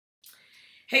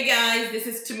Hey guys, this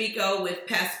is Tamiko with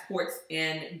Passports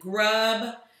and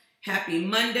Grub. Happy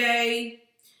Monday.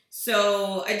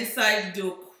 So I decided to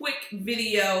do a quick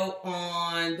video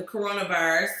on the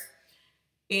coronavirus.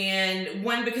 And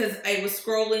one, because I was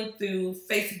scrolling through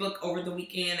Facebook over the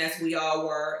weekend, as we all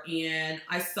were, and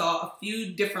I saw a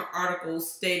few different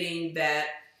articles stating that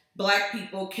Black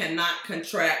people cannot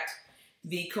contract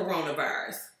the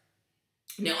coronavirus.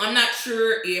 Now, I'm not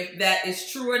sure if that is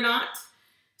true or not.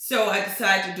 So I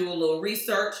decided to do a little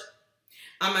research.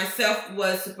 I myself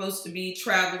was supposed to be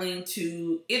traveling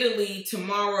to Italy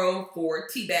tomorrow for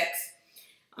TBEX.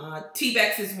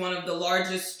 TBEX is one of the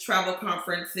largest travel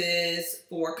conferences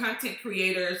for content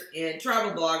creators and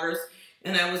travel bloggers,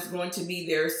 and I was going to be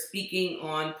there speaking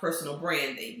on personal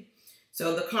branding.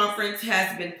 So the conference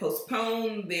has been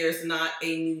postponed. There's not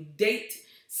a new date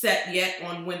set yet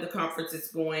on when the conference is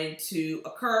going to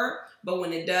occur, but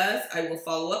when it does, I will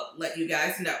follow up, let you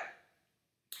guys know.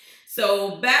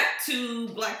 So back to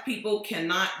Black people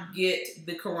cannot get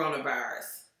the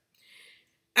coronavirus.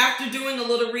 After doing a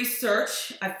little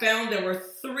research, I found there were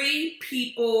 3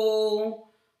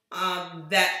 people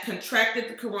that contracted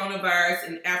the coronavirus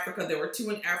in Africa. There were 2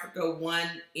 in Africa, 1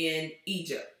 in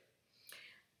Egypt.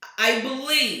 I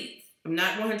believe, I'm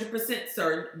not 100%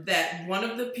 certain, that one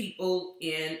of the people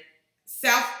in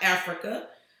South Africa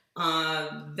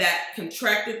that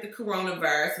contracted the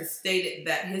coronavirus has stated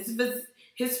that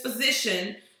his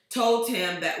physician told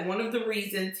him that one of the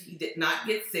reasons he did not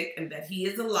get sick and that he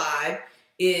is alive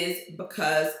is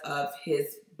because of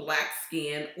his black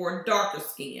skin or darker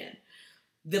skin.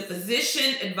 The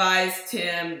physician advised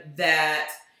him that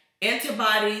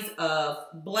antibodies of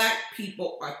Black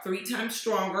people are 3 times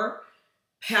stronger,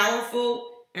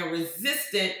 powerful, and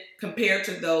resistant compared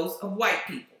to those of white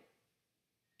people.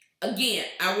 Again,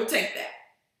 I will take that.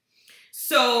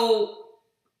 So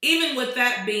even with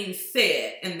that being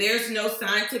said, and there's no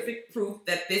scientific proof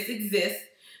that this exists,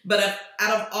 but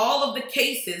out of all of the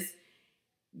cases,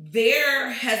 there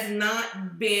has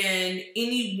not been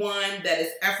anyone that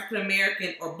is African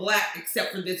American or Black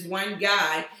except for this one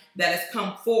guy that has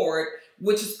come forward,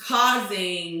 which is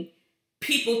causing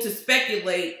people to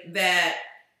speculate that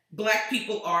Black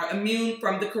people are immune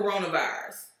from the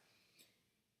coronavirus.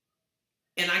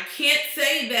 And I can't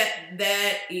say that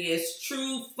that is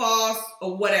true, false,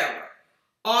 or whatever.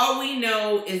 All we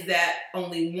know is that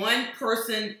only one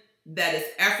person that is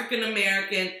African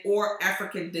American or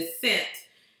African descent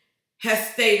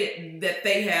has stated that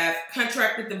they have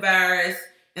contracted the virus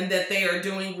and that they are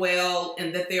doing well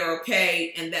and that they're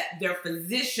okay, and that their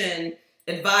physician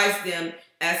advised them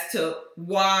as to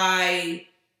why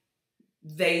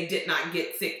they did not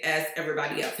get sick as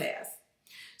everybody else has.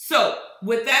 So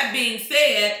with that being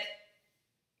said,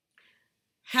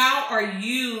 how are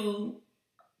you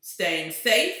staying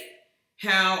safe?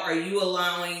 How are you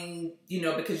allowing,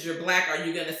 because you're Black, are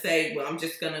you going to say, well, I'm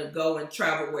just going to go and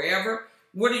travel wherever?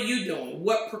 What are you doing?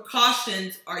 What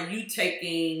precautions are you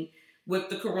taking with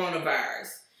the coronavirus?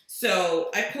 So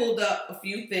I pulled up a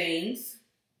few things.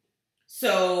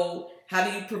 So how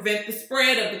do you prevent the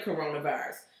spread of the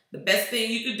coronavirus? The best thing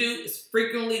you could do is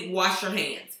frequently wash your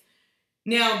hands.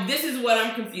 Now, this is what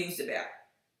I'm confused about.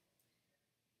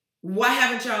 Why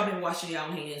haven't y'all been washing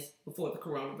y'all hands before the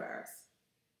coronavirus?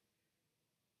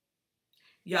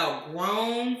 Y'all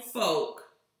grown folk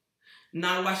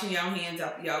not washing y'all hands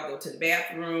after y'all go to the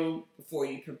bathroom, before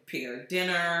you prepare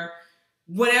dinner.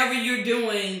 Whatever you're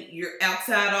doing, you're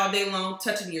outside all day long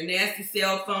touching your nasty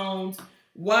cell phones.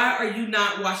 Why are you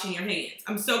not washing your hands?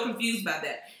 I'm so confused by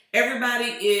that. Everybody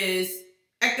is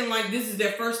acting like this is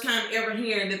their first time ever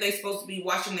hearing that they're supposed to be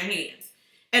washing their hands.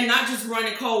 And not just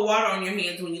running cold water on your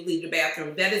hands when you leave the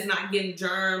bathroom. That is not getting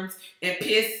germs and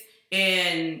piss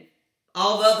and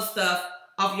all the other stuff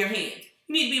off your hands.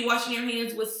 You need to be washing your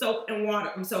hands with soap and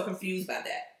water. I'm so confused by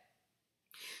that.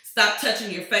 Stop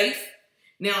touching your face.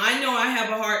 Now, I know I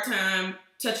have a hard time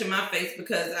touching my face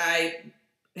because I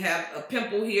have a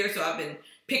pimple here, so I've been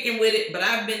picking with it, but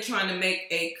I've been trying to make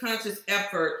a conscious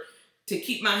effort to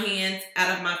keep my hands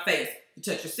out of my face. You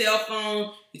touch your cell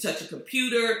phone, you touch your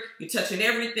computer, you're touching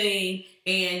everything,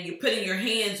 and you're putting your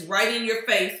hands right in your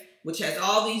face, which has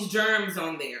all these germs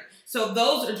on there. So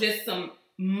those are just some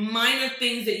minor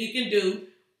things that you can do,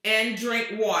 and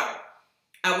drink water.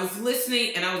 I was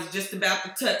listening and I was just about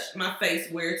to touch my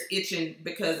face where it's itching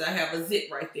because I have a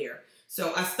zit right there.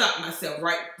 So I stopped myself,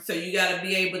 right? So you got to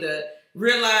be able to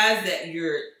realize that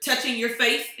you're touching your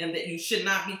face and that you should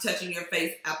not be touching your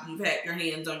face after you've had your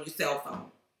hands on your cell phone.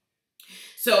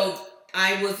 So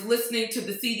I was listening to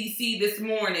the CDC this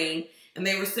morning and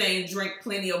they were saying drink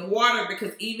plenty of water,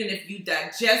 because even if you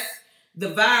digest the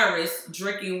virus,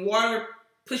 drinking water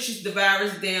pushes the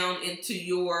virus down into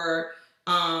your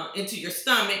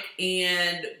stomach,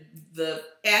 and the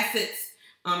acids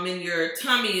in your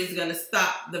tummy is going to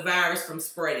stop the virus from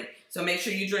spreading. So make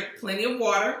sure you drink plenty of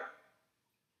water.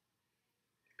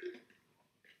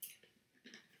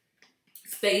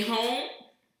 Stay home.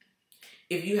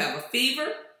 If you have a fever,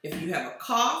 if you have a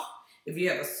cough, if you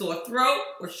have a sore throat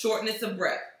or shortness of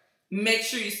breath, make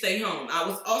sure you stay home. I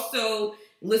was also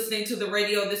listening to the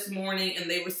radio this morning,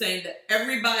 and they were saying that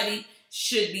everybody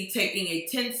should be taking a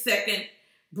 10-second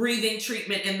breathing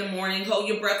treatment in the morning. Hold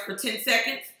your breath for 10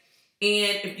 seconds.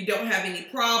 And if you don't have any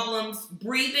problems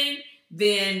breathing,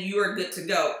 then you are good to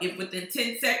go. If within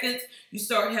 10 seconds you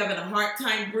start having a hard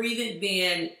time breathing,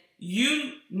 then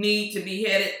you need to be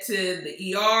headed to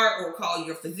the ER or call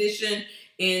your physician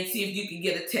and see if you can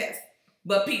get a test.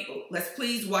 But people, let's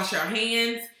please wash our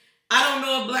hands. I don't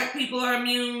know if black people are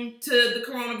immune to the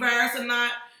coronavirus or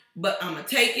not, but I'm going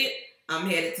to take it. I'm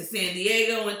headed to San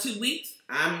Diego in 2 weeks.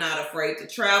 I'm not afraid to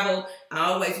travel. I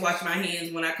always wash my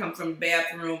hands when I come from the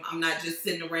bathroom. I'm not just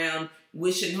sitting around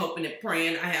wishing, hoping, and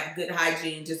praying. I have good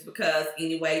hygiene just because,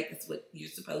 anyway, that's what you're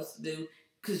supposed to do.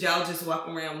 Because y'all just walk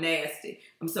around nasty.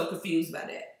 I'm so confused by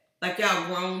that. Like y'all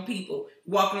grown people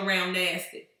walking around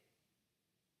nasty.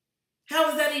 How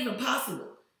is that even possible?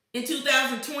 In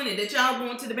 2020, that y'all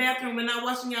going to the bathroom and not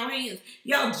washing your hands.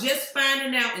 Y'all just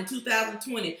finding out in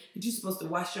 2020 that you're supposed to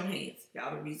wash your hands.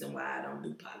 Y'all the reason why I don't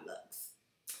do potlucks.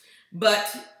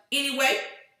 But anyway,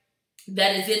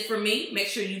 that is it for me. Make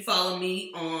sure you follow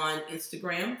me on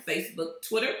Instagram, Facebook,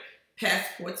 Twitter,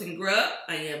 Passports and Grub.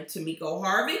 I am Tamiko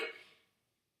Harvey.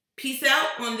 Peace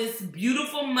out on this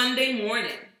beautiful Monday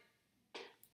morning.